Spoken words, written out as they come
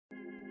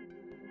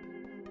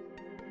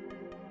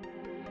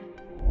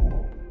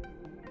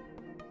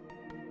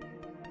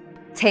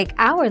Take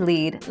our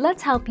lead,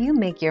 let's help you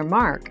make your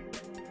mark.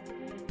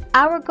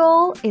 Our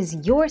goal is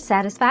your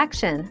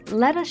satisfaction.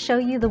 Let us show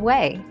you the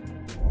way.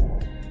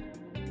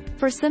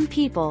 For some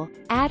people,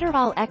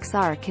 Adderall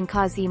XR can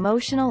cause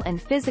emotional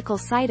and physical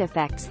side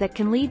effects that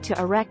can lead to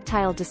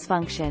erectile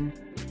dysfunction.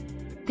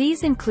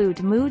 These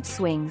include mood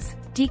swings,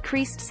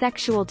 decreased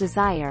sexual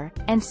desire,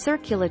 and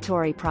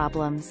circulatory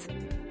problems.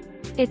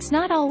 It's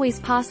not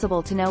always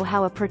possible to know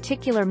how a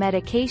particular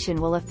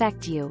medication will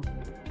affect you.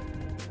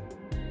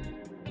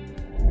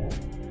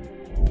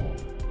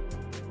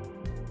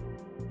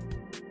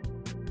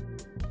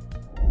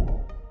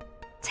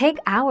 Take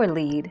our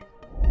lead.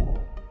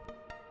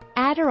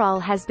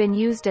 Adderall has been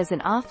used as an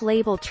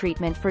off-label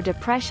treatment for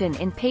depression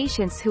in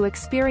patients who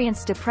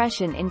experience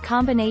depression in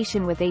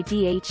combination with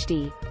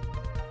ADHD.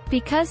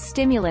 Because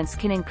stimulants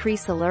can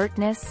increase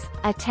alertness,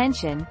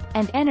 attention,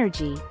 and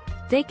energy,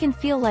 they can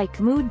feel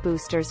like mood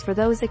boosters for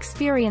those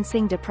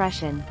experiencing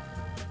depression.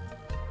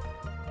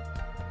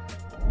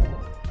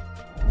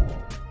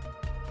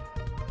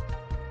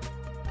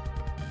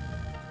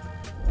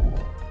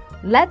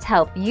 Let's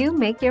help you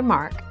make your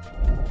mark.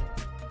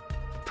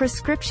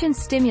 Prescription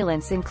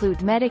stimulants include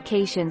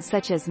medications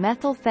such as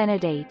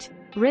methylphenidate,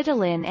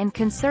 Ritalin and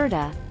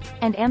Concerta,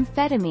 and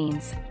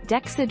amphetamines,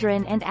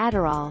 Dexedrine and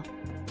Adderall.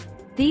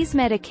 These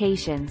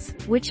medications,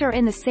 which are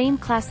in the same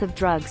class of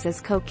drugs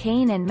as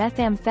cocaine and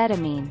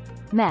methamphetamine,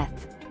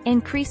 meth,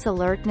 increase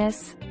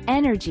alertness,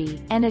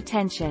 energy, and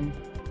attention.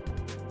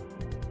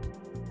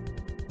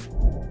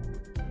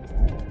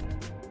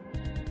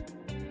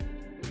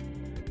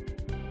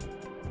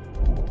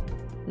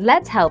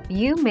 Let's help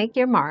you make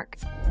your mark.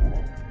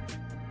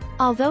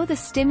 Although the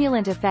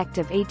stimulant effect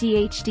of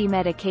ADHD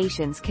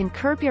medications can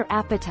curb your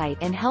appetite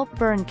and help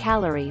burn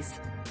calories,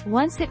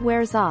 once it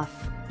wears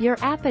off, your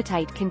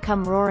appetite can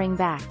come roaring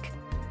back.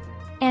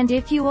 And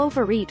if you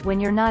overeat when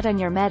you're not on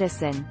your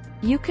medicine,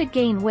 you could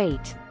gain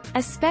weight,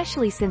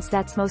 especially since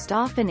that's most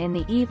often in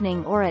the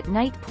evening or at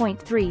night.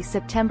 3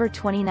 September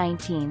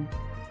 2019.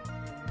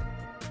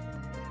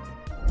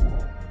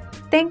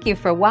 Thank you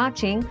for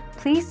watching.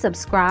 Please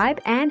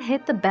subscribe and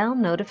hit the bell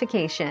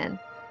notification.